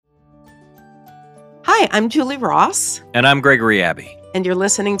Hi, I'm Julie Ross, And I'm Gregory Abbey. and you're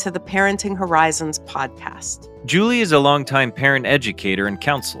listening to the Parenting Horizons podcast. Julie is a longtime parent educator and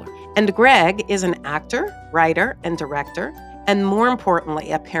counselor. And Greg is an actor, writer, and director, and more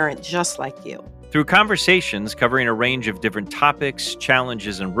importantly, a parent just like you. Through conversations covering a range of different topics,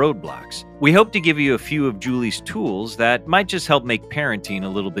 challenges, and roadblocks, we hope to give you a few of Julie's tools that might just help make parenting a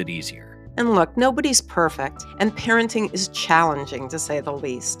little bit easier. And look, nobody's perfect, and parenting is challenging to say the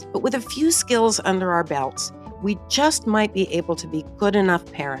least. But with a few skills under our belts, we just might be able to be good enough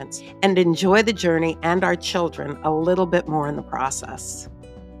parents and enjoy the journey and our children a little bit more in the process.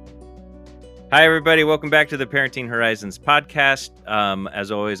 Hi, everybody. Welcome back to the Parenting Horizons podcast.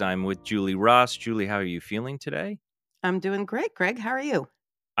 As always, I'm with Julie Ross. Julie, how are you feeling today? I'm doing great, Greg. How are you?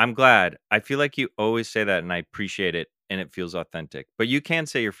 I'm glad. I feel like you always say that, and I appreciate it, and it feels authentic. But you can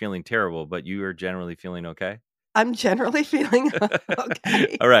say you're feeling terrible, but you are generally feeling okay? I'm generally feeling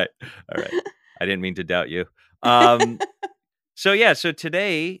okay. All right. I didn't mean to doubt you. So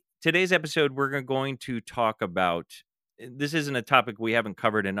today's episode, we're going to talk about, this isn't a topic we haven't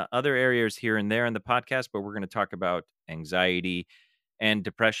covered in other areas here and there in the podcast, but we're going to talk about anxiety and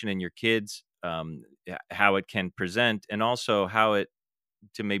depression in your kids, how it can present, and also how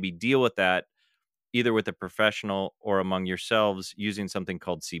to maybe deal with that, either with a professional or among yourselves, using something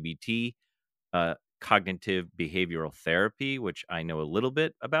called CBT, cognitive behavioral therapy, which I know a little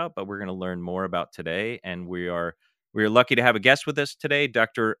bit about, but we're going to learn more about today. And we are lucky to have a guest with us today,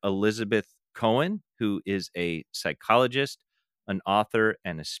 Dr. Elizabeth Cohen, who is a psychologist, an author,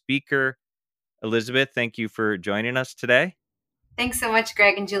 and a speaker. Elizabeth, thank you for joining us today. Thanks so much,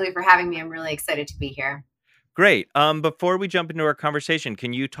 Greg and Julie, for having me. I'm really excited to be here. Great. Before we jump into our conversation,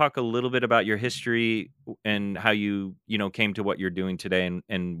 can you talk a little bit about your history and how you came to what you're doing today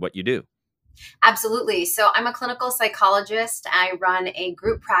and what you do? Absolutely. So I'm a clinical psychologist. I run a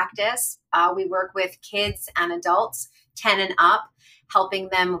group practice. We work with kids and adults 10 and up, helping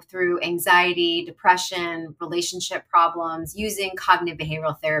them through anxiety, depression, relationship problems, using cognitive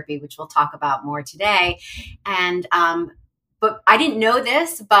behavioral therapy, which we'll talk about more today. And but I didn't know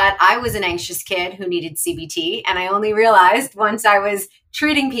this, but I was an anxious kid who needed CBT. And I only realized once I was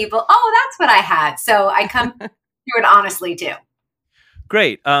treating people, oh, that's what I had. So I come through it honestly too.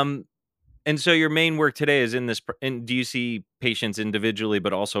 Great. And so your main work today is in this, and do you see patients individually,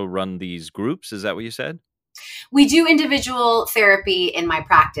 but also run these groups? Is that what you said? We do individual therapy in my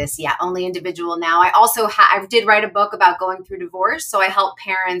practice. Yeah, only individual now. I also I did write a book about going through divorce. So I help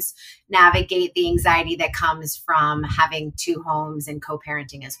parents navigate the anxiety that comes from having two homes and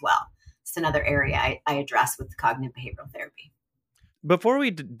co-parenting as well. It's another area I address with cognitive behavioral therapy. Before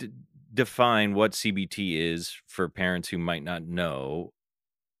we define what CBT is for parents who might not know,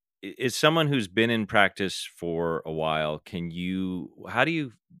 is someone who's been in practice for a while, how do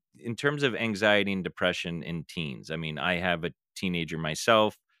you, in terms of anxiety and depression in teens? I mean, I have a teenager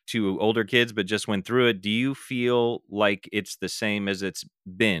myself, two older kids, but just went through it. Do you feel like it's the same as it's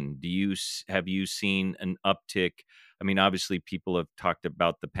been? Have you seen an uptick? I mean, obviously people have talked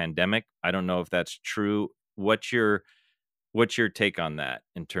about the pandemic. I don't know if that's true. What's your take on that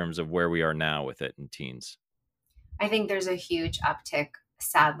in terms of where we are now with it in teens? I think there's a huge uptick,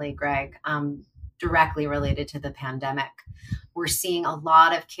 sadly, Greg, directly related to the pandemic. We're seeing a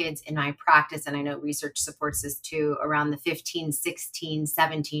lot of kids in my practice, and I know research supports this too, around the 15, 16,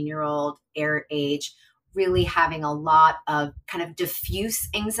 17-year-old age, really having a lot of kind of diffuse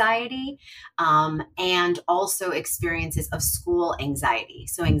anxiety and also experiences of school anxiety.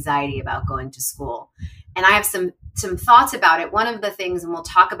 So anxiety about going to school. And I have some thoughts about it. One of the things, and we'll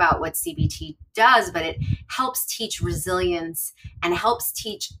talk about what CBT does, but it helps teach resilience and helps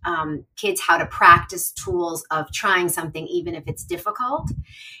teach kids how to practice tools of trying something, even if it's difficult.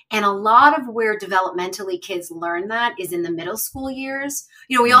 And a lot of where developmentally kids learn that is in the middle school years.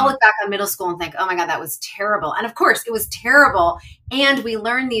 We all look back on middle school and think, oh my God, that was terrible. And of course it was terrible. And we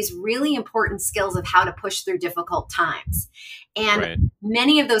learn these really important skills of how to push through difficult times. And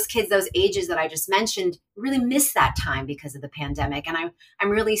many of those kids, those ages that I just mentioned, really miss that time because of the pandemic. And I'm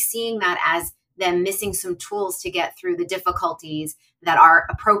really seeing that as them missing some tools to get through the difficulties that are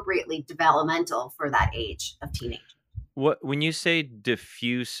appropriately developmental for that age of teenage. When you say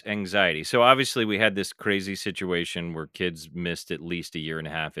diffuse anxiety, so obviously we had this crazy situation where kids missed at least a year and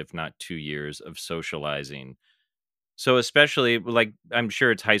a half, if not 2 years of socializing. So especially, like, I'm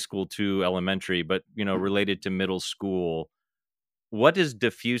sure it's high school to elementary, but related to middle school, what does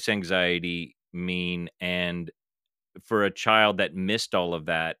diffuse anxiety mean? And for a child that missed all of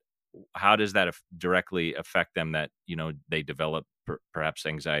that, how does that directly affect them that, they develop perhaps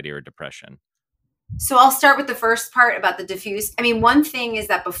anxiety or depression? So I'll start with the first part about the diffuse. I mean, one thing is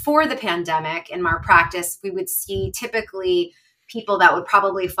that before the pandemic in our practice, we would see typically people that would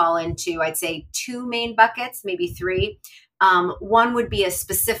probably fall into, I'd say, two main buckets, maybe three. One would be a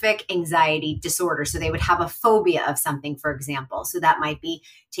specific anxiety disorder. So they would have a phobia of something, for example. So that might be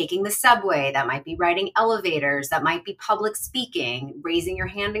taking the subway, that might be riding elevators, that might be public speaking, raising your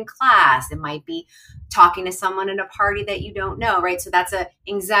hand in class. It might be talking to someone in a party that you don't know, right? So that's a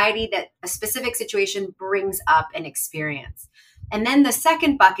anxiety that a specific situation brings up an experience. And then the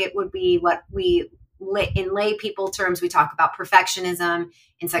second bucket would be what we, in lay people terms, we talk about perfectionism.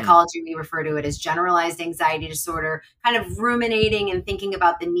 In psychology, we refer to it as generalized anxiety disorder, kind of ruminating and thinking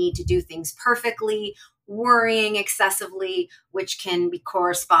about the need to do things perfectly, worrying excessively, which can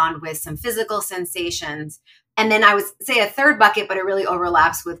correspond with some physical sensations. And then I would say a third bucket, but it really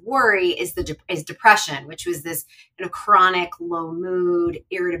overlaps with worry, is depression, which was this chronic low mood,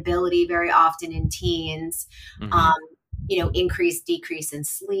 irritability, very often in teens. Increase, decrease in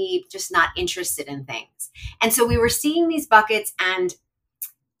sleep, just not interested in things. And so we were seeing these buckets, and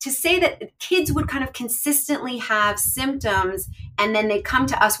to say that kids would kind of consistently have symptoms and then they'd come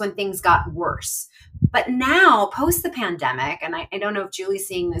to us when things got worse. But now, post the pandemic, and I don't know if Julie's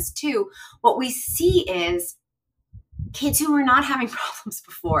seeing this too, what we see is kids who were not having problems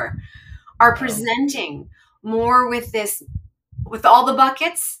before are presenting more with all the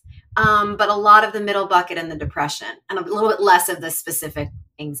buckets, but a lot of the middle bucket and the depression, and a little bit less of the specific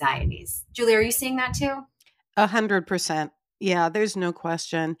anxieties. Julie, are you seeing that too? 100%. Yeah, there's no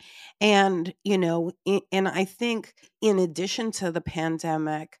question. And, and I think in addition to the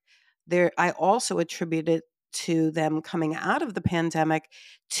pandemic, I also attribute it to them coming out of the pandemic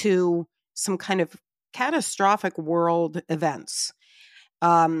to some kind of catastrophic world events.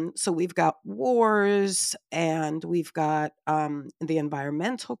 So we've got wars, and we've got the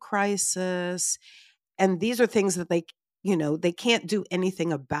environmental crisis, and these are things that they can't do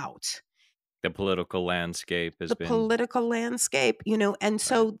anything about. The political landscape has been... political landscape, and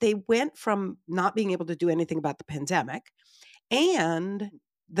so they went from not being able to do anything about the pandemic and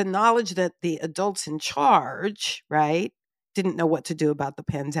the knowledge that the adults in charge, right, didn't know what to do about the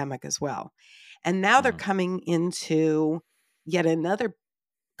pandemic as well. And now they're coming into yet another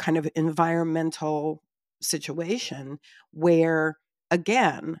kind of environmental situation where,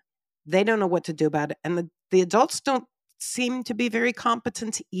 again, they don't know what to do about it. And the adults don't seem to be very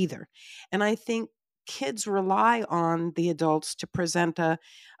competent either. And I think kids rely on the adults to present a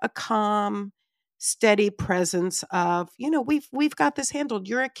calm, steady presence of, we've got this handled.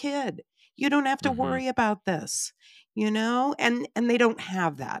 You're a kid. You don't have to worry about this, and they don't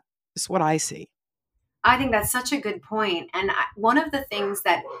have that. Is what I see. I think that's such a good point. And one of the things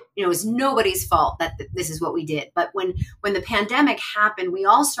that, is nobody's fault that this is what we did. But when the pandemic happened, we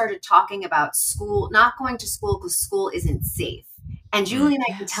all started talking about school, not going to school because school isn't safe. And Julie and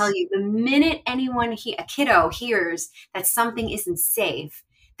I can tell you, the minute a kiddo hears that something isn't safe,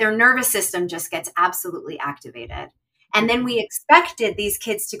 their nervous system just gets absolutely activated. And then we expected these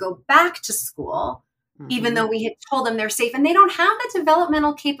kids to go back to school, even though we had told them they're safe, and they don't have the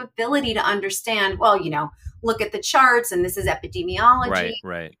developmental capability to understand, well, look at the charts, and this is epidemiology.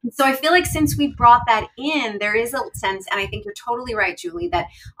 Right. So I feel like since we brought that in, there is a sense, and I think you're totally right, Julie, that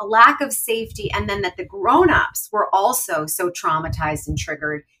a lack of safety, and then that the grownups were also so traumatized and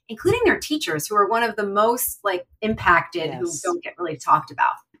triggered, including their teachers, who are one of the most impacted, who don't get really talked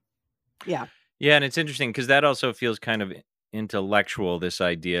about. Yeah. Yeah. And it's interesting because that also feels kind of intellectual, this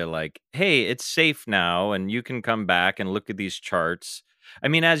idea hey, it's safe now and you can come back and look at these charts. I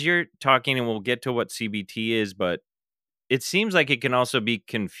mean, as you're talking, and we'll get to what CBT is, but it seems like it can also be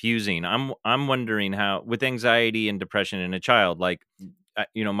confusing. I'm wondering how, with anxiety and depression in a child,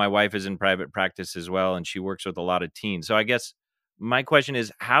 my wife is in private practice as well, and she works with a lot of teens. So I guess my question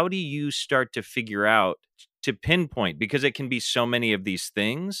is, how do you start to figure out, to pinpoint, because it can be so many of these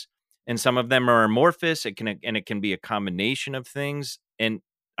things, and some of them are amorphous. It can be a combination of things. And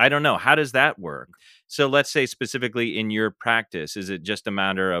I don't know, how does that work? So let's say specifically in your practice, is it just a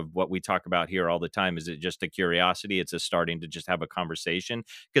matter of what we talk about here all the time? Is it just a curiosity? It's a starting to just have a conversation?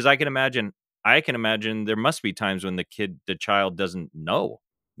 Because I can imagine there must be times when the child doesn't know,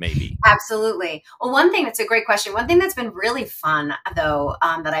 maybe. Absolutely. Well, one thing, that's a great question. One thing that's been really fun, though,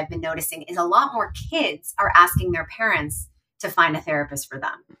 that I've been noticing is a lot more kids are asking their parents to find a therapist for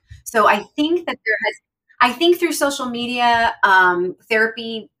them. So I think that through social media,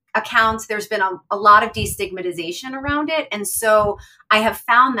 therapy accounts, there's been a lot of destigmatization around it. And so I have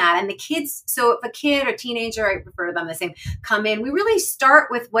found that, and the kids, so if a kid or teenager, I prefer them the same, come in, we really start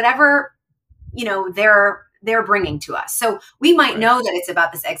with whatever, their they're bringing to us. So we might know that it's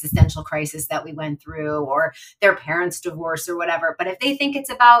about this existential crisis that we went through, or their parents' divorce or whatever. But if they think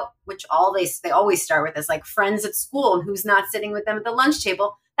it's about, which they always start with, is like friends at school and who's not sitting with them at the lunch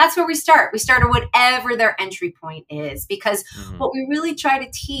table, that's where we start. We start at whatever their entry point is, because what we really try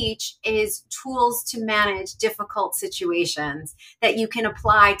to teach is tools to manage difficult situations that you can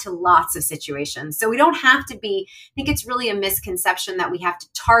apply to lots of situations. So we don't have to be, I think it's really a misconception that we have to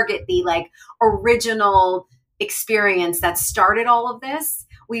target the like original experience that started all of this.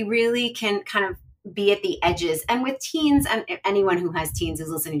 We really can kind of be at the edges. And with teens, and anyone who has teens who's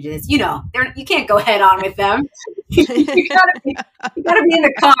listening to this, you you can't go head on with them. you gotta be in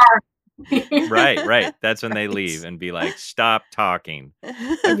the car. Right. That's when they leave and be like, stop talking.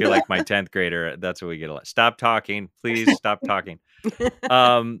 I feel like my 10th grader, that's what we get a lot. Stop talking. Please stop talking.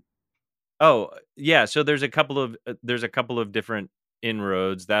 Oh, yeah. So there's a couple of different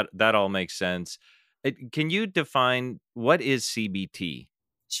inroads that all makes sense. Can you define what is CBT?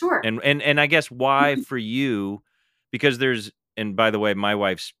 Sure. And I guess why for you, because and by the way, my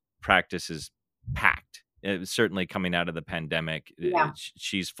wife's practice is packed. Certainly coming out of the pandemic,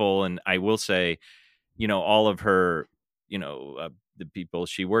 she's full. And I will say, all of her, the people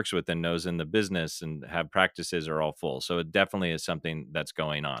she works with and knows in the business and have practices are all full. So it definitely is something that's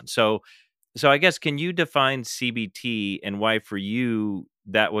going on. So I guess, can you define CBT and why for you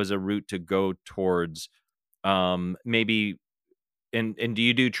that was a route to go towards maybe? And do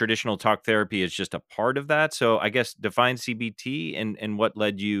you do traditional talk therapy as just a part of that? So I guess define CBT and what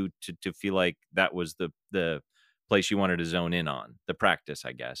led you to feel like that was the place you wanted to zone in on, the practice,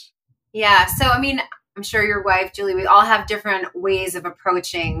 I guess. Yeah. So, I mean, I'm sure your wife, Julie, we all have different ways of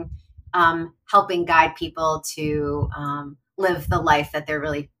approaching helping guide people to live the life that they're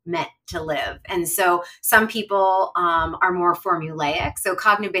really meant to live. And so some people are more formulaic. So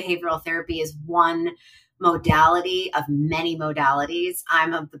cognitive behavioral therapy is one modality of many modalities.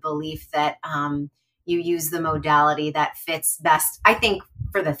 I'm of the belief that you use the modality that fits best, I think,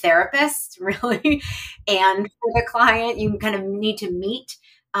 for the therapist, really, and for the client. You kind of need to meet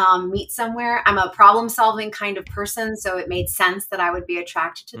somewhere. I'm a problem-solving kind of person, so it made sense that I would be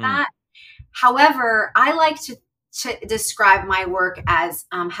attracted to that. However, I like to describe my work as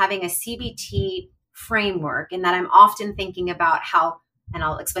having a CBT framework, in that I'm often thinking about how, and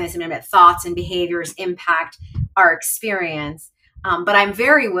I'll explain this in a minute, thoughts and behaviors impact our experience. But I'm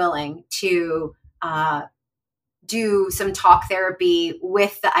very willing to do some talk therapy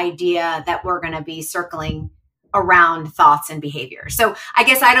with the idea that we're going to be circling around thoughts and behaviors. So I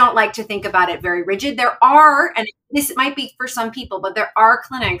guess I don't like to think about it very rigid. There are, and this might be for some people, but there are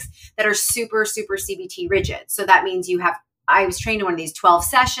clinics that are super, super CBT rigid. So that means I was trained in one of these 12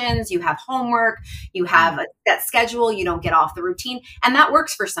 sessions, you have homework, you have a set schedule, you don't get off the routine. And that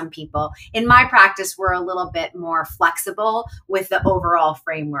works for some people. In my practice, we're a little bit more flexible with the overall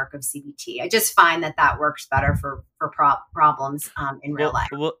framework of CBT. I just find that works better for problems in real life.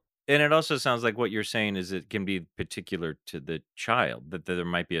 Well, and it also sounds like what you're saying is it can be particular to the child, that there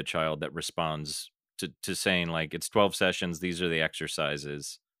might be a child that responds to saying like, it's 12 sessions, these are the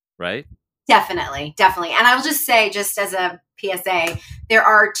exercises, right? Definitely. And I will just say, just as a PSA, there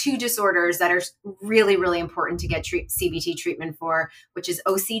are two disorders that are really, really important to get CBT treatment for, which is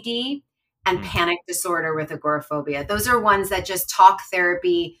OCD and panic disorder with agoraphobia. Those are ones that just talk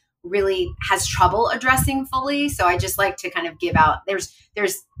therapy really has trouble addressing fully. So I just like to kind of give out, there's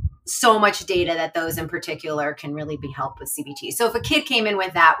so much data that those in particular can really be helped with CBT. So if a kid came in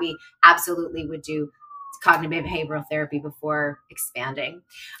with that, we absolutely would do cognitive behavioral therapy before expanding.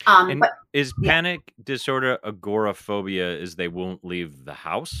 But is panic disorder agoraphobia is they won't leave the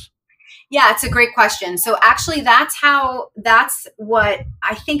house? Yeah, it's a great question. So actually that's what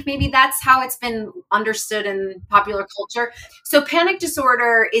I think, maybe that's how it's been understood in popular culture. So panic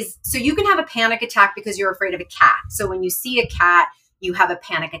disorder is, so you can have a panic attack because you're afraid of a cat. So when you see a cat, you have a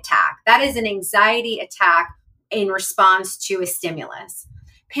panic attack. That is an anxiety attack in response to a stimulus.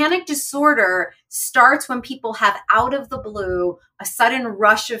 Panic disorder starts when people have, out of the blue, a sudden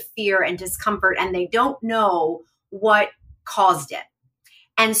rush of fear and discomfort, and they don't know what caused it.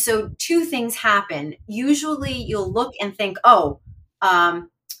 And so two things happen. Usually you'll look and think, am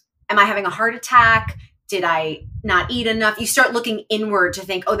I having a heart attack? Did I not eat enough? You start looking inward to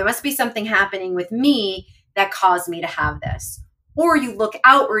think, there must be something happening with me that caused me to have this. Or you look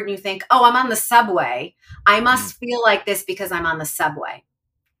outward and you think, I'm on the subway. I must feel like this because I'm on the subway.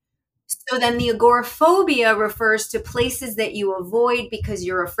 So then the agoraphobia refers to places that you avoid because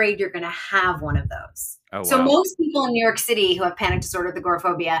you're afraid you're going to have one of those. So most people in New York City who have panic disorder with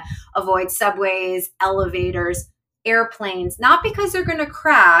agoraphobia avoid subways, elevators, airplanes, not because they're going to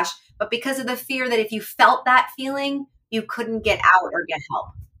crash, but because of the fear that if you felt that feeling, you couldn't get out or get help.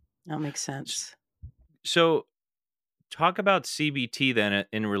 That makes sense. So talk about CBT then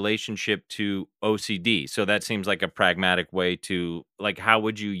in relationship to OCD. So that seems like a pragmatic way to, like, how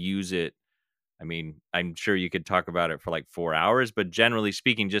would you use it? I mean, I'm sure you could talk about it for like 4 hours, but generally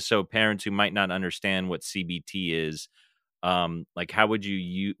speaking, just so parents who might not understand what CBT is, like, how would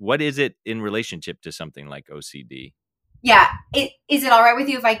you what is it in relationship to something like OCD? Yeah. Is it all right with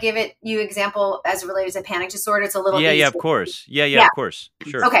you if I give you example as related to panic disorder? It's a little Yeah, easier. of course. Yeah, Yeah. of course.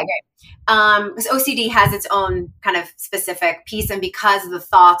 Sure. Okay, great. Because OCD has its own kind of specific piece, and because the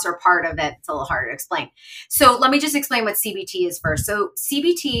thoughts are part of it, it's a little harder to explain. So let me just explain what CBT is first. So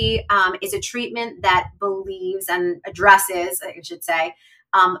CBT is a treatment that believes and addresses, I should say,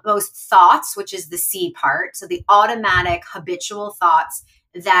 those thoughts, which is the C part. So the automatic habitual thoughts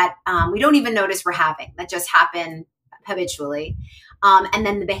that we don't even notice we're having, that just happen habitually. And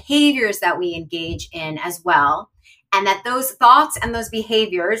then the behaviors that we engage in as well. And that those thoughts and those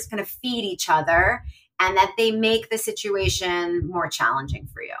behaviors kind of feed each other, and that they make the situation more challenging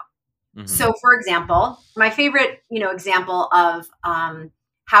for you. Mm-hmm. So, for example, my favorite, example of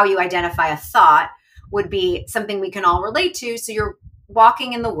how you identify a thought would be something we can all relate to. So you're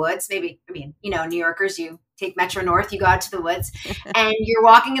walking in the woods, maybe, New Yorkers, you take Metro North, you go out to the woods, and you're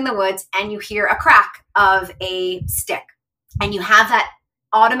walking in the woods and you hear a crack of a stick, and you have that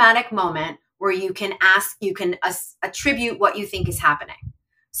automatic moment where you can attribute what you think is happening.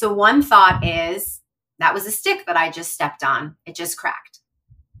 So one thought is, that was a stick that I just stepped on. It just cracked.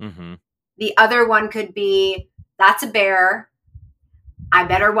 Mm-hmm. The other one could be, that's a bear. I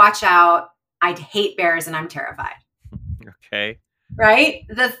better watch out. I hate bears and I'm terrified. Okay. Right?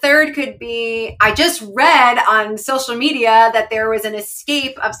 The third could be, I just read on social media that there was an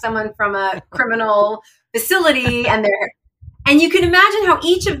escape of someone from a criminal facility, and you can imagine how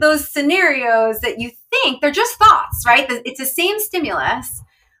each of those scenarios that you think, they're just thoughts, right? It's the same stimulus,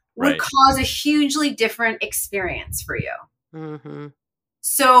 would cause a hugely different experience for you. Mm-hmm.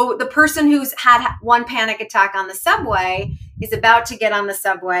 So the person who's had one panic attack on the subway is about to get on the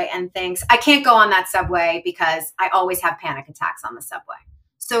subway and thinks, I can't go on that subway because I always have panic attacks on the subway.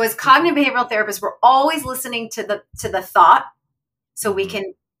 So as cognitive behavioral therapists, we're always listening to the thought. So we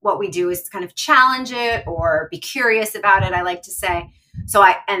can, what we do is kind of challenge it or be curious about it, I like to say.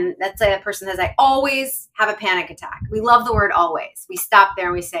 And let's say a person says, I always have a panic attack. We love the word always. We stop there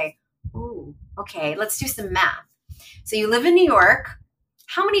and we say, ooh, okay, let's do some math. So you live in New York.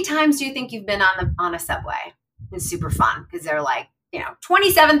 How many times do you think you've been on a subway? It's super fun because they're like,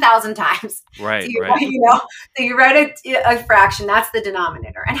 27,000 times. Right, so you write a fraction, that's the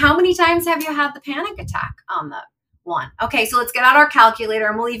denominator. And how many times have you had the panic attack on the one? Okay, so let's get out our calculator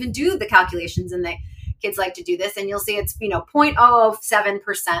and we'll even do the calculations, and the kids like to do this, and you'll see it's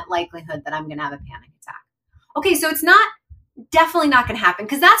 0.007% likelihood that I'm going to have a panic attack. Okay, so it's definitely not going to happen,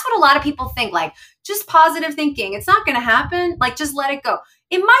 because that's what a lot of people think, like just positive thinking. It's not going to happen. Like just let it go.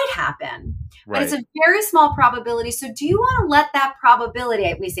 It might happen, but it's a very small probability. So do you want to let that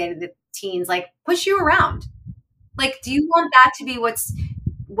probability, we say to the teens, like push you around? Like, do you want that to be what's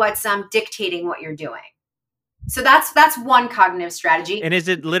dictating what you're doing? So that's one cognitive strategy. And is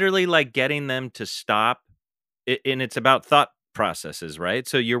it literally like getting them to stop? And it's about thought processes, right?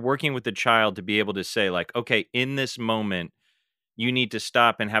 So you're working with the child to be able to say, like, okay, in this moment, you need to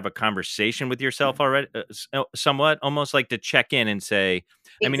stop and have a conversation with yourself already, somewhat, almost like to check in and say,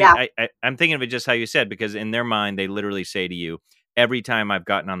 exactly. I mean, I'm thinking of it just how you said, because in their mind, they literally say to you, every time I've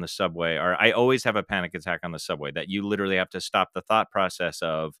gotten on the subway, or I always have a panic attack on the subway, that you literally have to stop the thought process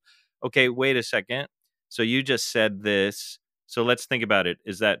of, okay, wait a second. So you just said this. So let's think about it.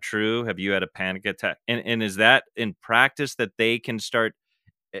 Is that true? Have you had a panic attack? And is that in practice that they can start?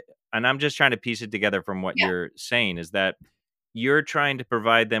 And I'm just trying to piece it together from what you're saying, is that you're trying to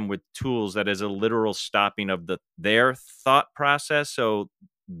provide them with tools that is a literal stopping of their thought process, so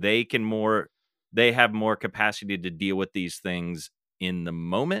they have more capacity to deal with these things in the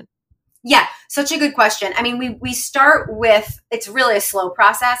moment. Yeah, such a good question. I mean, we start with, it's really a slow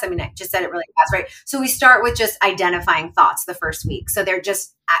process. I mean, I just said it really fast, right? So we start with just identifying thoughts the first week. So they're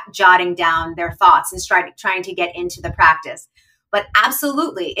just jotting down their thoughts and trying to get into the practice. But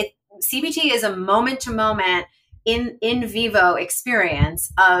absolutely, CBT is a moment-to-moment in vivo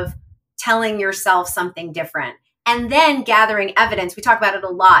experience of telling yourself something different. And then gathering evidence. We talk about it a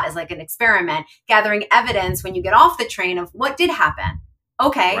lot as like an experiment, gathering evidence when you get off the train of what did happen.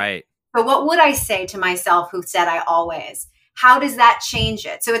 Okay. Right. So what would I say to myself who said I always? How does that change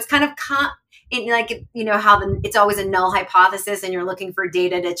it? So it's kind of how it's always a null hypothesis and you're looking for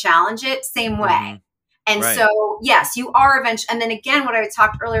data to challenge it. Same way. Mm-hmm. And Right. so, yes, you are eventually. And then again, what I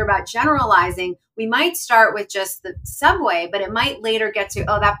talked earlier about generalizing, we might start with just the subway, but it might later get to,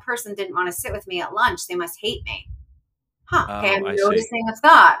 oh, that person didn't want to sit with me at lunch. They must hate me. Huh. Okay. Oh, I'm I see. noticing a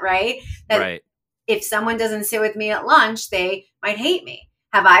thought, right? That Right. if someone doesn't sit with me at lunch, they might hate me.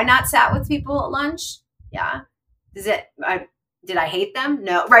 Have I not sat with people at lunch? Yeah. Did I hate them?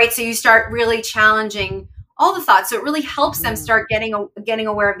 No. Right. So you start really challenging all the thoughts. So it really helps them start getting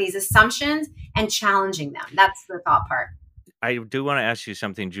aware of these assumptions and challenging them. That's the thought part. I do want to ask you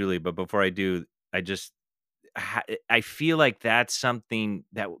something, Julie, but before I do, I feel like that's something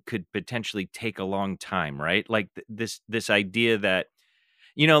that could potentially take a long time, right? Like this idea that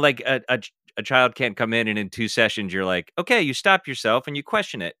like a child can't come in 2 sessions you're like, okay, you stop yourself and you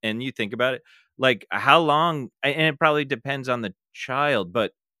question it and you think about it. Like how long? And it probably depends on the child,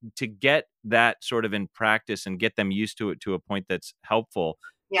 but to get that sort of in practice and get them used to it to a point that's helpful,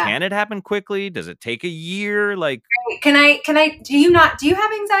 Yeah. can it happen quickly? Does it take a year? Like, Can I, do you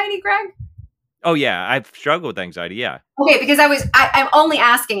have anxiety, Greg? oh yeah, I've struggled with anxiety. Yeah. Okay, because I'm only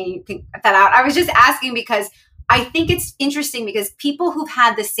asking, you can cut that out. I was just asking because I think it's interesting because people who've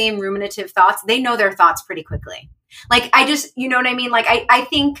had the same ruminative thoughts, they know their thoughts pretty quickly. Like I just, you know what I mean? Like I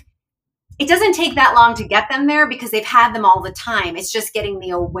think it doesn't take that long to get them there because they've had them all the time. It's just getting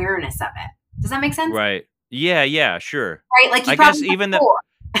the awareness of it. Does that make sense? Right. Yeah, sure. Right? Like you I guess probably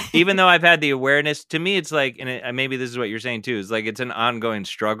even though I've had the awareness, to me, it's like, and maybe this is what you're saying too, is like it's an ongoing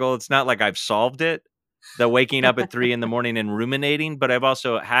struggle. It's not like I've solved it, the waking up at 3 a.m. and ruminating, but I've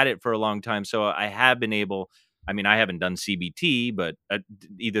also had it for a long time. So I have been able, I mean, I haven't done CBT, but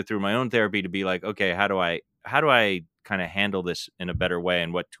either through my own therapy to be like, okay, how do I kind of handle this in a better way?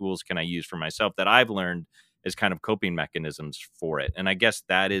 And what tools can I use for myself that I've learned as kind of coping mechanisms for it? And I guess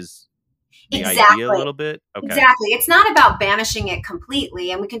that is the idea a little bit. Okay. Exactly. It's not about banishing it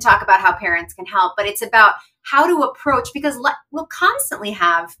completely. And we can talk about how parents can help, but it's about how to approach, because we'll constantly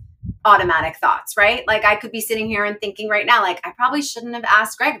have automatic thoughts, right? Like I could be sitting here and thinking right now, like I probably shouldn't have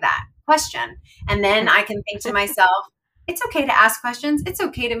asked Greg that question. And then I can think to myself, it's okay to ask questions. It's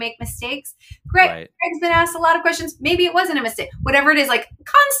okay to make mistakes. Greg's been asked a lot of questions. Maybe it wasn't a mistake. Whatever it is, like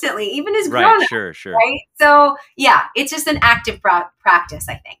constantly, even as grown-ups, sure. right? So yeah, it's just an active practice,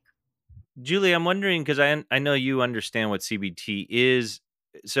 I think. Julie, I'm wondering, because I know you understand what CBT is.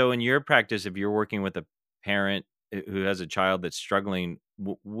 So in your practice, if you're working with a parent who has a child that's struggling,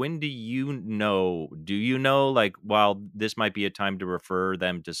 when do you know, like, well, this might be a time to refer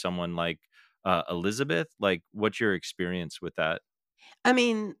them to someone like Elizabeth? Like, what's your experience with that? I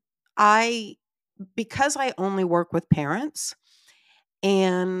mean, because I only work with parents,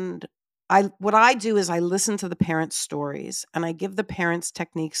 and what I do is I listen to the parents' stories and I give the parents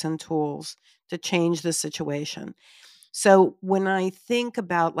techniques and tools to change the situation. So when I think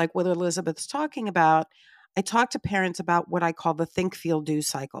about like what Elizabeth's talking about, I talk to parents about what I call the think, feel, do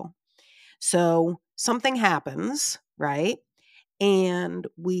cycle. So something happens, right? And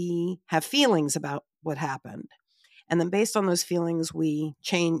we have feelings about what happened. And then based on those feelings, we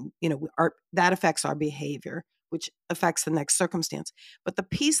change, that affects our behavior, which affects the next circumstance. But the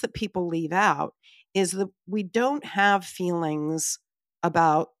piece that people leave out is that we don't have feelings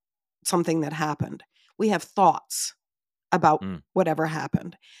about something that happened. We have thoughts about whatever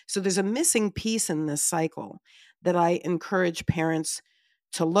happened. So there's a missing piece in this cycle that I encourage parents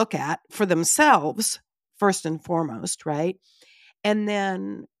to look at for themselves, first and foremost, right? And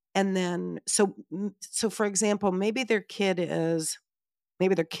then so for example, maybe their kid is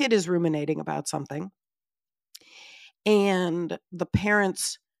ruminating about something, and the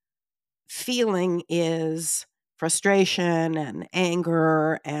parent's feeling is frustration and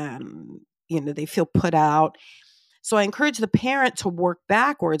anger, and they feel put out. So I encourage the parent to work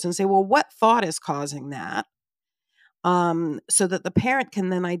backwards and say, well, what thought is causing that? So that the parent can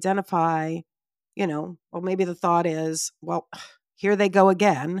then identify, well, maybe the thought is, well, here they go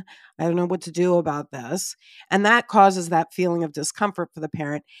again. I don't know what to do about this. And that causes that feeling of discomfort for the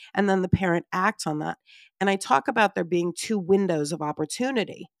parent. And then the parent acts on that. And I talk about there being two windows of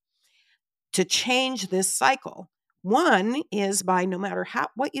opportunity to change this cycle. One is by no matter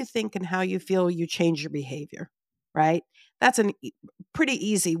what you think and how you feel, you change your behavior, right? That's a pretty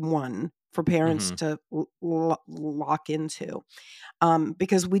easy one for parents to lock into,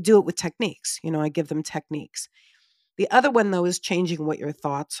 because we do it with techniques. I give them techniques. The other one, though, is changing what your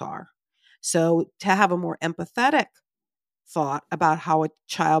thoughts are. So to have a more empathetic thought about how a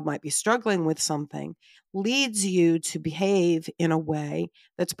child might be struggling with something leads you to behave in a way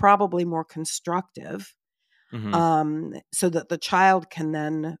that's probably more constructive, so that the child can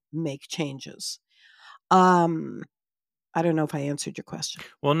then make changes. I don't know if I answered your question.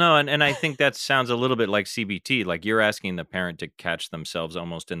 Well, no, and I think that sounds a little bit like CBT. Like you're asking the parent to catch themselves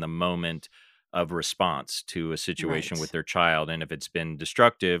almost in the moment of response to a situation with Right. their child. And if it's been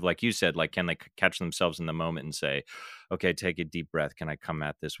destructive, like you said, like can they catch themselves in the moment and say, okay, take a deep breath. Can I come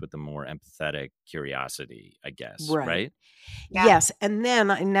at this with a more empathetic curiosity, I guess, Right. right? Yeah. Yes, and then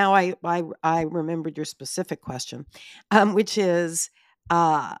now I remembered your specific question, which is,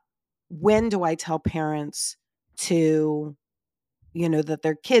 uh, when do I tell parents to, that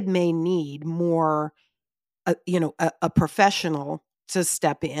their kid may need more, a professional to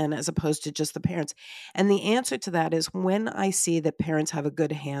step in as opposed to just the parents? And the answer to that is when I see that parents have a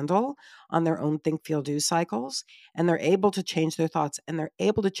good handle on their own think, feel, do cycles, and they're able to change their thoughts and they're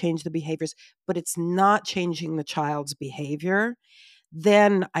able to change the behaviors, but it's not changing the child's behavior,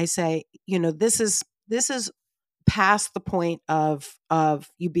 then I say, this is past the point of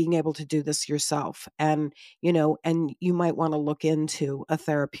you being able to do this yourself, and you might want to look into a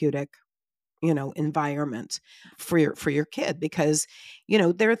therapeutic, environment for your kid, because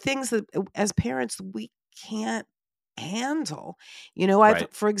there are things that as parents we can't handle. I've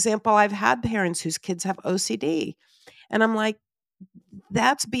Right. for example, I've had parents whose kids have OCD, and I'm like,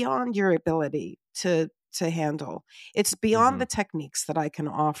 that's beyond your ability to handle. It's beyond Hmm. the techniques that I can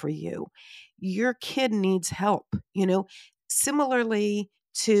offer you. Your kid needs help, similarly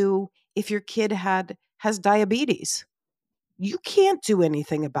to if your kid has diabetes. You can't do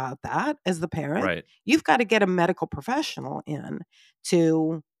anything about that as the parent. Right. You've got to get a medical professional in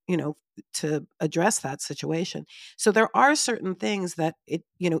to, to address that situation. So there are certain things that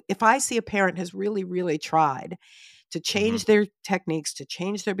if I see a parent has really, really tried to Hmm. change their techniques, to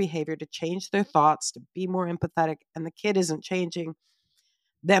change their behavior, to change their thoughts, to be more empathetic, and the kid isn't changing,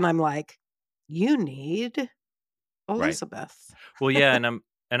 then I'm like, you need Right. Elizabeth. Well, yeah,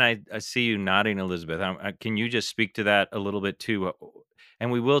 and I see you nodding, Elizabeth. Can you just speak to that a little bit too?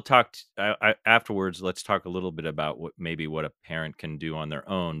 And we will talk afterwards. Let's talk a little bit about what a parent can do on their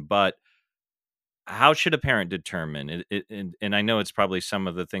own. But how should a parent determine it? And I know it's probably some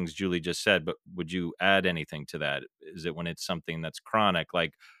of the things Julie just said, but would you add anything to that? Is it when it's something that's chronic?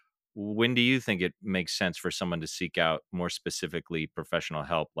 Like when do you think it makes sense for someone to seek out more specifically professional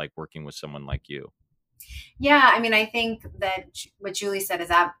help, like working with someone like you? Yeah, I mean, I think that what Julie said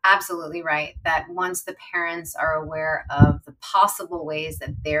is absolutely right. That once the parents are aware of the possible ways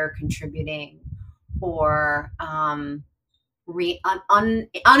that they're contributing or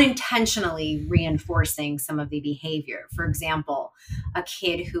unintentionally reinforcing some of the behavior. For example, a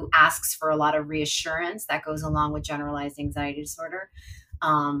kid who asks for a lot of reassurance that goes along with generalized anxiety disorder.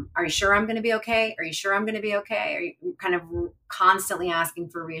 Are you sure I'm going to be okay? Are you sure I'm going to be okay? Are you kind of constantly asking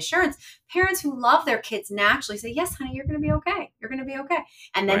for reassurance? Parents who love their kids naturally say, yes, honey, you're going to be okay. You're going to be okay.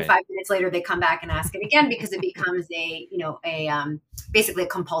 And then Right. 5 minutes later, they come back and ask it again because it becomes basically a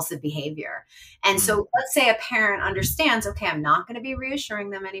compulsive behavior. And Mm. so let's say a parent understands, okay, I'm not going to be reassuring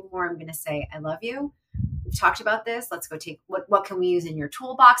them anymore. I'm going to say, I love you. We've talked about this. Let's go take what can we use in your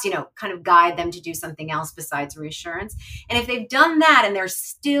toolbox, kind of guide them to do something else besides reassurance. And if they've done that and they're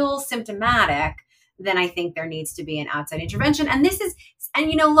still symptomatic, then I think there needs to be an outside intervention.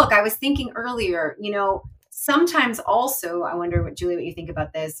 Look, I was thinking earlier, sometimes also, I wonder Julie, what you think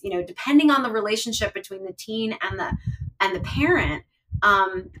about this, depending on the relationship between the teen and the parent,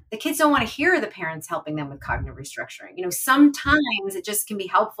 the kids don't want to hear the parents helping them with cognitive restructuring. Sometimes it just can be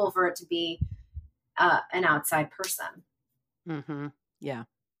helpful for it to be an outside person. Mm-hmm. Yeah.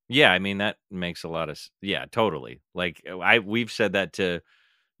 Yeah, I mean, that makes a lot of yeah, totally. Like, we've said that to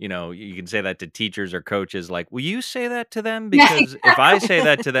you can say that to teachers or coaches, like, "Will you say that to them? Yeah, Because if I say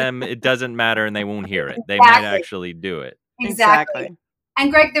that to them, it doesn't matter and they won't hear it. They might exactly. actually do it." Exactly. Exactly.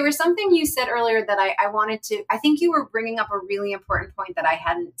 And Greg, there was something you said earlier that I think you were bringing up a really important point that I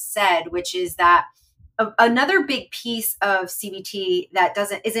hadn't said, which is that another big piece of CBT that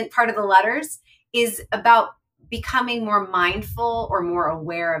isn't part of the letters is about becoming more mindful or more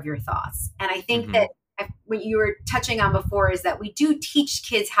aware of your thoughts. And I think that Mhm. what you were touching on before is that we do teach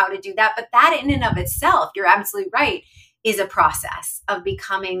kids how to do that, but that in and of itself, you're absolutely right, is a process of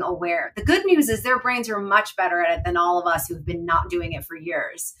becoming aware. The good news is their brains are much better at it than all of us who've been not doing it for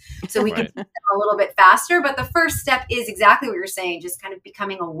years. So we can Right. teach them a little bit faster, but the first step is exactly what you're saying, just kind of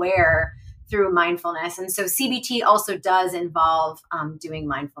becoming aware through mindfulness. And so CBT also does involve doing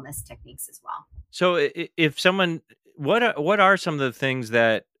mindfulness techniques as well. So if someone what are some of the things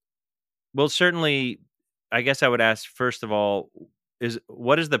that well, certainly, I guess I would ask, first of all, is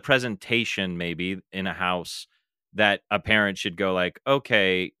what is the presentation maybe in a house that a parent should go like,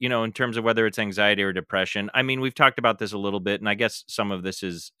 okay, in terms of whether it's anxiety or depression? I mean, we've talked about this a little bit, and I guess some of this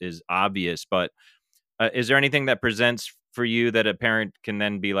is obvious, but is there anything that presents for you that a parent can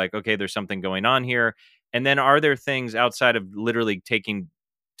then be like, okay, there's something going on here? And then are there things outside of literally taking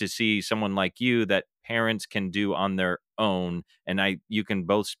to see someone like you that parents can do on their own? And you can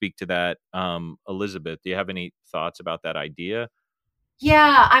both speak to that. Elizabeth, do you have any thoughts about that idea?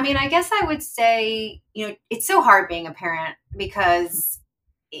 Yeah, I mean, I guess I would say, it's so hard being a parent because,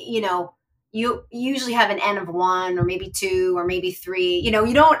 you usually have an N of one or maybe two or maybe three. You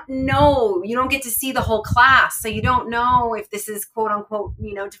don't know, you don't get to see the whole class. So you don't know if this is quote unquote,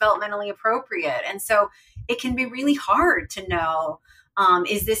 developmentally appropriate. And so it can be really hard to know,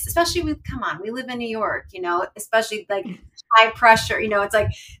 is this, especially come on, we live in New York, especially like high pressure, it's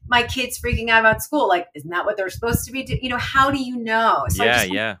like my kid's freaking out about school. Like, isn't that what they're supposed to be doing? How do you know? So I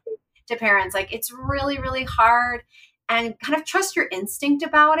just to parents, like, it's really, really hard, and kind of trust your instinct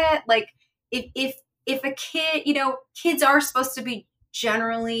about it. Like if a kid, kids are supposed to be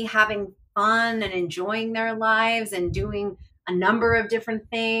generally having fun and enjoying their lives and doing a number of different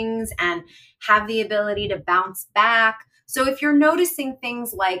things and have the ability to bounce back. So if you're noticing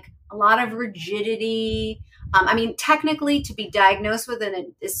things like a lot of rigidity, I mean, technically, to be diagnosed with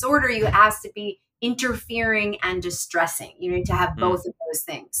a disorder, you has to be interfering and distressing. You need to have both of those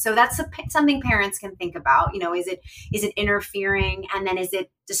things. So that's something parents can think about. Is it interfering, and then is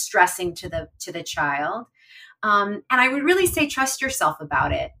it distressing to the child? And I would really say trust yourself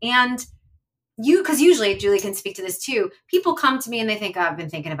about it. And because usually, Julie can speak to this too, people come to me and they think, oh, I've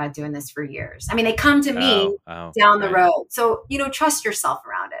been thinking about doing this for years. I mean, they come to me down the road. So, trust yourself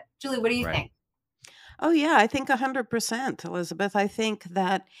around it. Julie, what do you think? Oh, yeah, I think 100%, Elizabeth. I think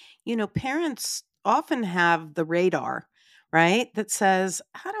that, parents often have the radar, right? That says,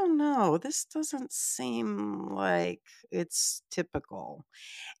 I don't know, this doesn't seem like it's typical.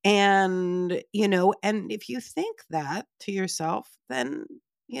 And, and if you think that to yourself, then,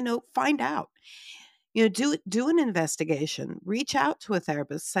 find out, do an investigation, reach out to a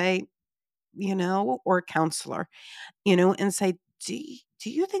therapist, say, or a counselor, and say, do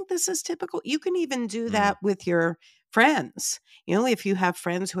you think this is typical? You can even do that with your friends. If you have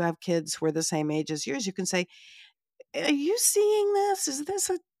friends who have kids who are the same age as yours, you can say, are you seeing this? Is this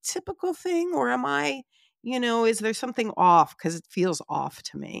a typical thing? Or am I, is there something off? Because it feels off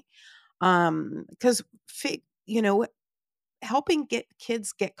to me. Because, helping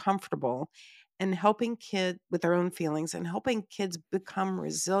kids get comfortable and helping kids with their own feelings and helping kids become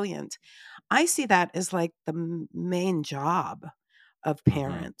resilient, I see that as like the main job of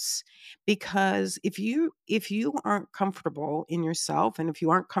parents. Because if you aren't comfortable in yourself, and if you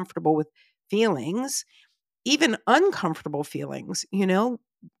aren't comfortable with feelings, even uncomfortable feelings,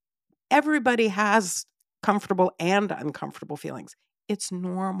 everybody has comfortable and uncomfortable feelings. It's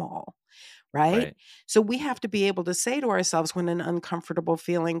normal. Right? So we have to be able to say to ourselves when an uncomfortable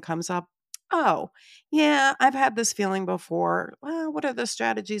feeling comes up, oh, yeah, I've had this feeling before. Well, what are the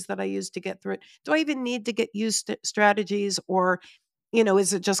strategies that I use to get through it? Do I even need to get used to strategies, or,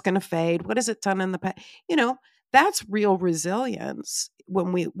 is it just going to fade? What has it done in the past? That's real resilience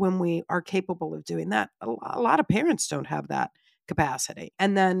when we are capable of doing that. A lot of parents don't have that capacity.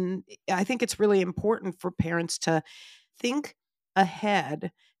 And then I think it's really important for parents to think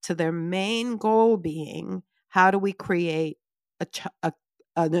ahead to their main goal being, how do we create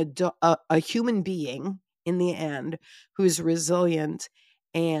a human being in the end who's resilient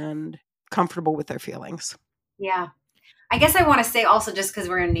and comfortable with their feelings. Yeah. I guess I want to say also, just because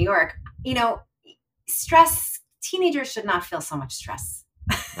we're in New York, stress, teenagers should not feel so much stress.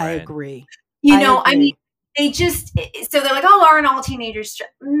 I agree. I mean, they just, so they're like, oh, aren't all teenagers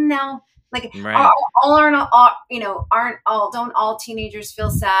no. Like, don't all teenagers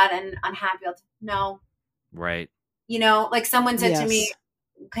feel sad and unhappy? No. Right. Like someone said to me,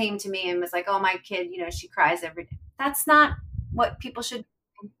 came to me and was like, oh, my kid, she cries every day. That's not what people should,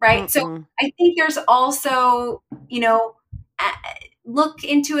 right? So I think there's also, look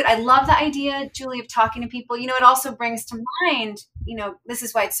into it. I love the idea, Julie, of talking to people. It also brings to mind, this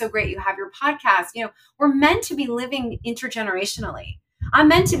is why it's so great you have your podcast. We're meant to be living intergenerationally. I'm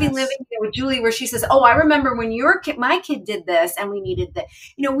meant to be living with Julie, where she says, oh, I remember when my kid did this and we needed that.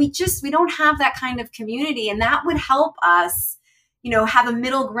 We don't have that kind of community, and that would help us, have a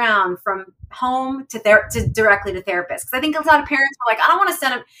middle ground from home to directly to therapists. Because I think a lot of parents are like, I don't want to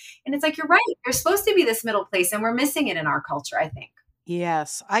send them. And it's like, you're right. There's supposed to be this middle place, and we're missing it in our culture, I think.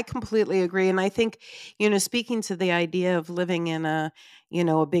 Yes, I completely agree. And I think, speaking to the idea of living in a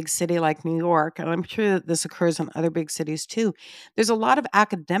big city like New York, and I'm sure that this occurs in other big cities too, there's a lot of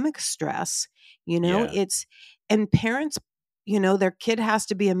academic stress, and parents their kid has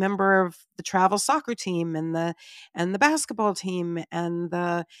to be a member of the travel soccer team and the basketball team and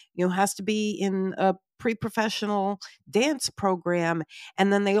has to be in a pre-professional dance program,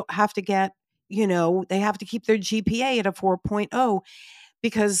 and then they have to get they have to keep their GPA at a 4.0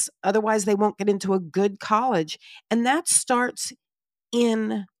 because otherwise they won't get into a good college. And that starts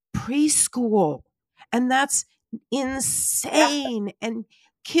in preschool. And that's insane. And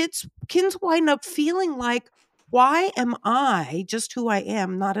kids wind up feeling like, why am I just who I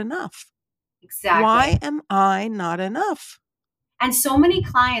am not enough? Exactly. Why am I not enough? And so many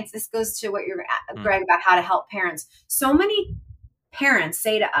clients, this goes to what you're, Greg, about how to help parents. So many parents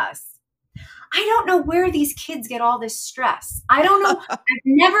say to us, I don't know where these kids get all this stress. I don't know. I've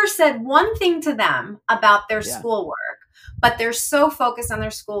never said one thing to them about their schoolwork, but they're so focused on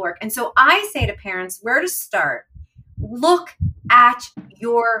their schoolwork. And so I say to parents, where to start? Look at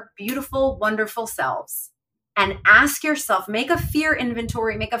your beautiful, wonderful selves and ask yourself, make a fear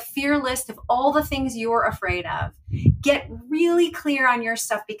inventory, make a fear list of all the things you're afraid of. Get really clear on your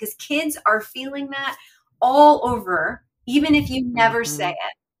stuff, because kids are feeling that all over, even if you never say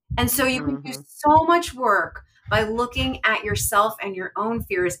it. And so you can do so much work by looking at yourself and your own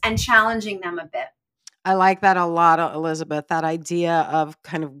fears and challenging them a bit. I like that a lot, Elizabeth, that idea of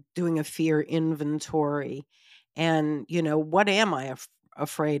kind of doing a fear inventory. And, what am I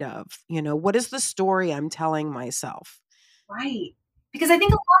afraid of? What is the story I'm telling myself? Right. Because I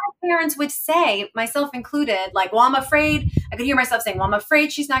think a lot of parents would say, myself included, like, well, I'm afraid. I could hear myself saying, well, I'm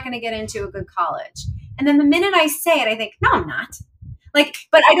afraid she's not going to get into a good college. And then the minute I say it, I think, no, I'm not. Like,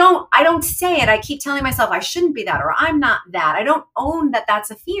 but I don't say it. I keep telling myself I shouldn't be that, or I'm not that. I don't own that that's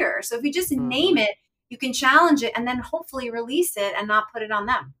a fear. So if you just name it, you can challenge it and then hopefully release it and not put it on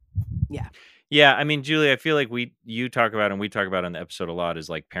them. Yeah. Yeah. I mean, Julie, I feel like you talk about, and we talk about on the episode a lot, is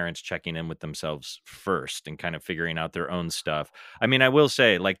like parents checking in with themselves first and kind of figuring out their own stuff. I mean, I will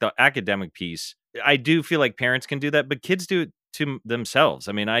say, like, the academic piece, I do feel like parents can do that, but kids do it to themselves.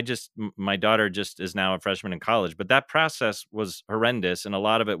 I mean, my daughter just is now a freshman in college, but that process was horrendous. And a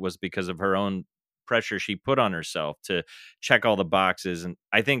lot of it was because of her own pressure she put on herself to check all the boxes. And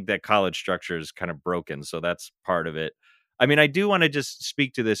I think that college structure is kind of broken. So that's part of it. I mean, I do want to just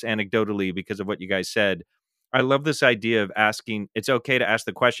speak to this anecdotally because of what you guys said. I love this idea of asking. It's okay to ask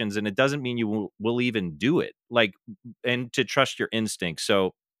the questions, and it doesn't mean you will even do it. Like, and to trust your instincts.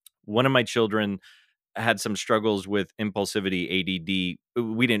 So one of my children had some struggles with impulsivity, ADD.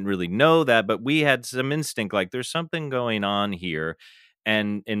 We didn't really know that, but we had some instinct, like there's something going on here.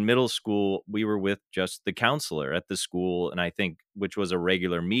 And in middle school, we were with just the counselor at the school, and I think, which was a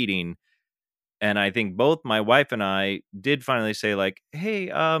regular meeting. And I think both my wife and I did finally say, like,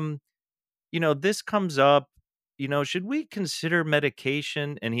 hey, this comes up, should we consider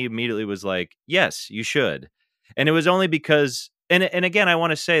medication? And he immediately was like, yes, you should. And it was only because, and again, I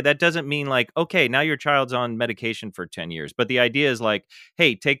want to say that doesn't mean like, okay, now your child's on medication for 10 years. But the idea is like,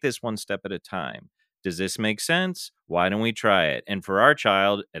 hey, take this one step at a time. Does this make sense? Why don't we try it? And for our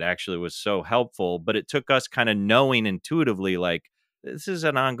child, it actually was so helpful, but it took us kind of knowing intuitively, like, this is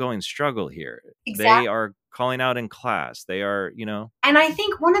an ongoing struggle here. Exactly. They are calling out in class. They are, And I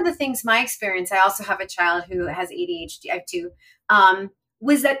think one of the things, my experience, I also have a child who has ADHD, I have two,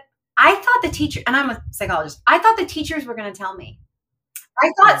 was that I thought the teacher, and I'm a psychologist, I thought the teachers were going to tell me.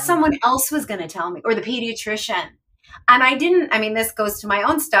 I thought someone else was going to tell me, or the pediatrician. And I didn't. I mean, this goes to my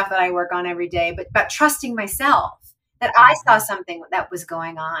own stuff that I work on every day, but trusting myself that I saw something that was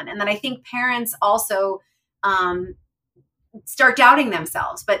going on. And then I think parents also start doubting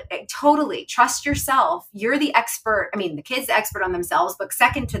themselves, but totally trust yourself. You're the expert. I mean, the kid's the expert on themselves, but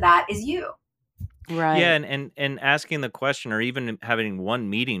second to that is you. Right. Yeah, and asking the question, or even having one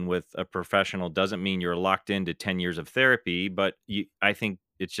meeting with a professional, doesn't mean you're locked into 10 years of therapy, but I think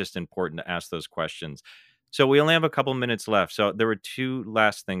it's just important to ask those questions. So we only have a couple minutes left. So there were two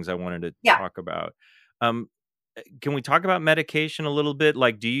last things I wanted to talk about. Can we talk about medication a little bit?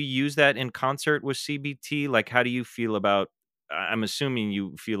 Like, do you use that in concert with CBT? Like, how do you feel about, I'm assuming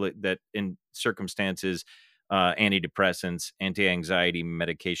you feel it that in circumstances, antidepressants, anti-anxiety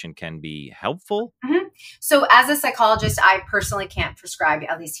medication can be helpful? Mm-hmm. So as a psychologist, I personally can't prescribe,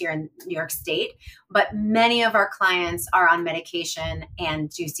 at least here in New York State, but many of our clients are on medication and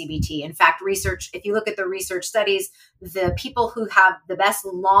do CBT. In fact, research, if you look at the research studies, the people who have the best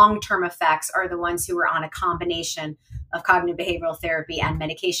long-term effects are the ones who are on a combination of cognitive behavioral therapy and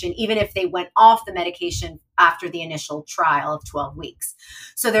medication, even if they went off the medication after the initial trial of 12 weeks.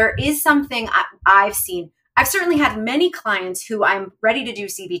 So there is something I've seen. I've certainly had many clients who I'm ready to do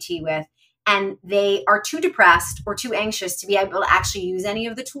CBT with, and they are too depressed or too anxious to be able to actually use any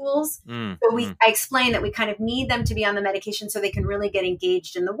of the tools. So I explain that we kind of need them to be on the medication so they can really get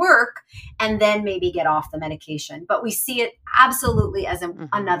engaged in the work and then maybe get off the medication. But we see it absolutely as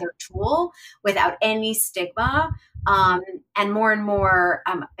another tool without any stigma. And more,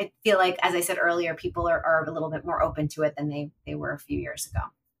 I feel like, as I said earlier, people are a little bit more open to it than they were a few years ago.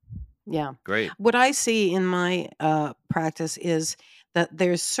 Yeah. Great. What I see in my practice is that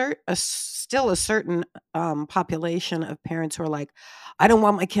there's still a certain population of parents who are like, I don't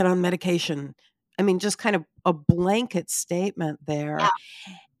want my kid on medication. I mean, just kind of a blanket statement there. Yeah.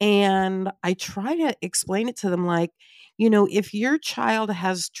 And I try to explain it to them like, if your child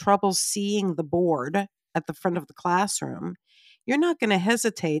has trouble seeing the board at the front of the classroom, you're not going to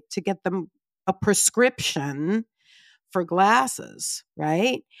hesitate to get them a prescription for glasses,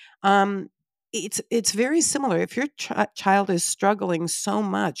 right? It's very similar. If your child is struggling so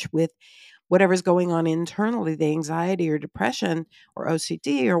much with whatever's going on internally, the anxiety or depression or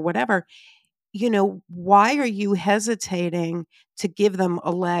OCD or whatever, why are you hesitating to give them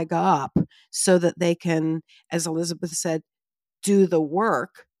a leg up so that they can, as Elizabeth said, do the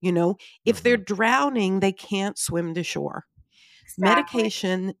work? If they're drowning, they can't swim to shore. Exactly.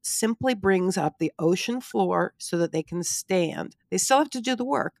 Medication simply brings up the ocean floor so that they can stand. They still have to do the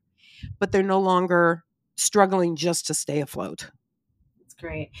work, but they're no longer struggling just to stay afloat. That's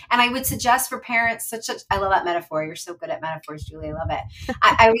great. And I would suggest for parents, I love that metaphor. You're so good at metaphors, Julie. I love it.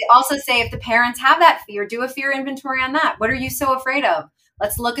 I would also say if the parents have that fear, do a fear inventory on that. What are you so afraid of?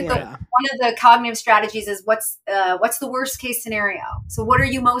 Let's look at one of the cognitive strategies is what's the worst case scenario? So what are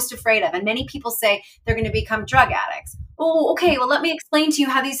you most afraid of? And many people say they're going to become drug addicts. Oh, okay. Well, let me explain to you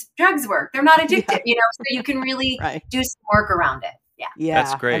how these drugs work. They're not addictive, so you can really do some work around it. Yeah.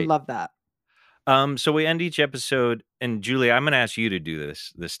 That's great. I love that. So we end each episode, and Julie, I'm going to ask you to do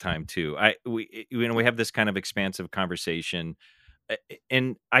this time too. We have this kind of expansive conversation,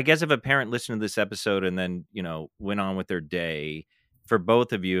 and I guess if a parent listened to this episode and then went on with their day, for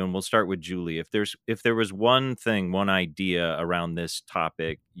both of you, and we'll start with Julie, if there was one idea around this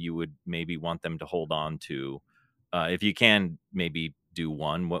topic you would maybe want them to hold on to, if you can maybe do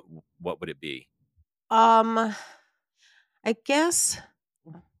one, what would it be? I guess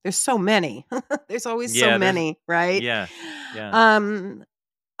there's so many. There's always so many, right? Yeah.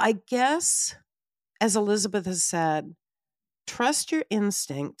 I guess, as Elizabeth has said, trust your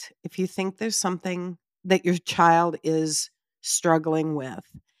instinct if you think there's something that your child is struggling with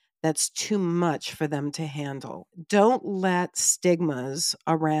that's too much for them to handle. Don't let stigmas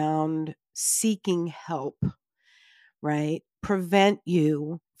around seeking help, right, prevent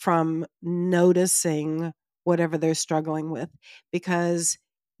you from noticing whatever they're struggling with, because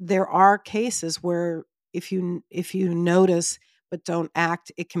there are cases where if you notice but don't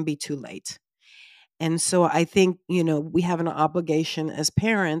act, it can be too late. And so I think, we have an obligation as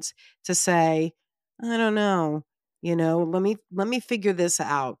parents to say, I don't know, let me figure this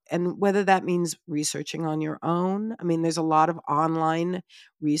out. And whether that means researching on your own. I mean, there's a lot of online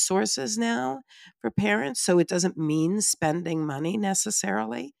resources now for parents, so it doesn't mean spending money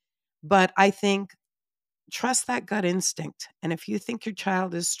necessarily. But I think trust that gut instinct. And if you think your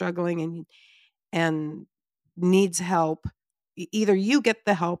child is struggling and needs help, either you get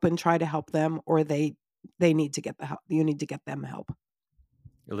the help and try to help them, or they need to get the help. You need to get them help.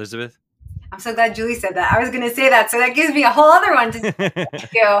 Elizabeth? I'm so glad Julie said that. I was going to say that. So that gives me a whole other one to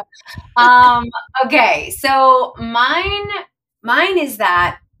do. Okay. So mine is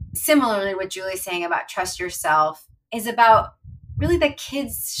that, similarly what Julie's saying about trust yourself, is about really the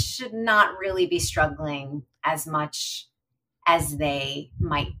kids should not really be struggling as much as they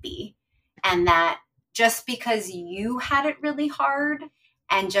might be. And that just because you had it really hard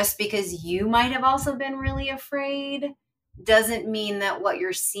and just because you might have also been really afraid doesn't mean that what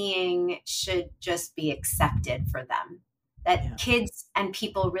you're seeing should just be accepted for them. That kids and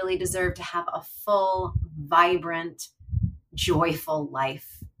people really deserve to have a full, vibrant, joyful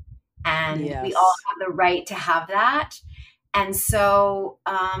life. And we all have the right to have that. And so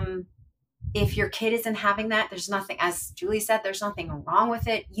if your kid isn't having that, there's nothing, as Julie said, there's nothing wrong with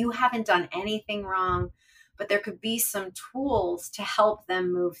it. You haven't done anything wrong, but there could be some tools to help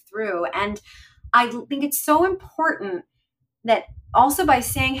them move through. And I think it's so important that also by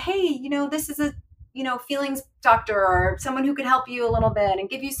saying, hey, this is a, feelings doctor or someone who could help you a little bit and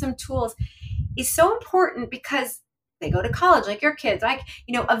give you some tools is so important, because they go to college, like your kids, like,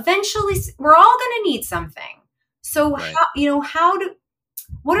 eventually we're all going to need something. So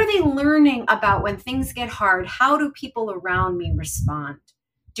what are they learning about when things get hard? How do people around me respond?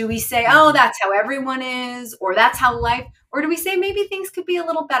 Do we say, oh, that's how everyone is, or that's how life, or do we say maybe things could be a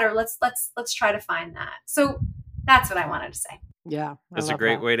little better? Let's try to find that. So that's what I wanted to say. Yeah. That's a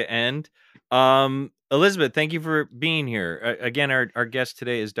great way to end. Elizabeth, thank you for being here. Again, our guest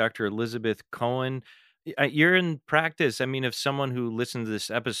today is Dr. Elizabeth Cohen. You're in practice. I mean, if someone who listens to this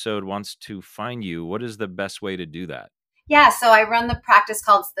episode wants to find you, what is the best way to do that? Yeah, so I run the practice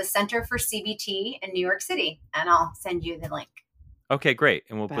called the Center for CBT in New York City, and I'll send you the link. Okay, great.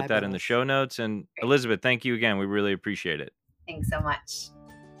 And we'll put that in the show notes. And Great. Elizabeth, thank you again. We really appreciate it. Thanks so much.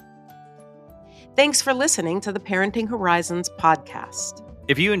 Thanks for listening to the Parenting Horizons podcast.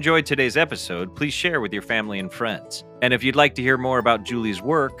 If you enjoyed today's episode, please share with your family and friends. And if you'd like to hear more about Julie's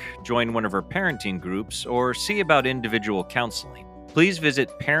work, join one of her parenting groups, or see about individual counseling, please visit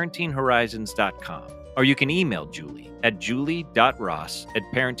parentinghorizons.com. Or you can email Julie at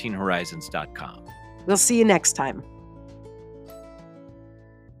julie.ross@parentinghorizons.com. We'll see you next time.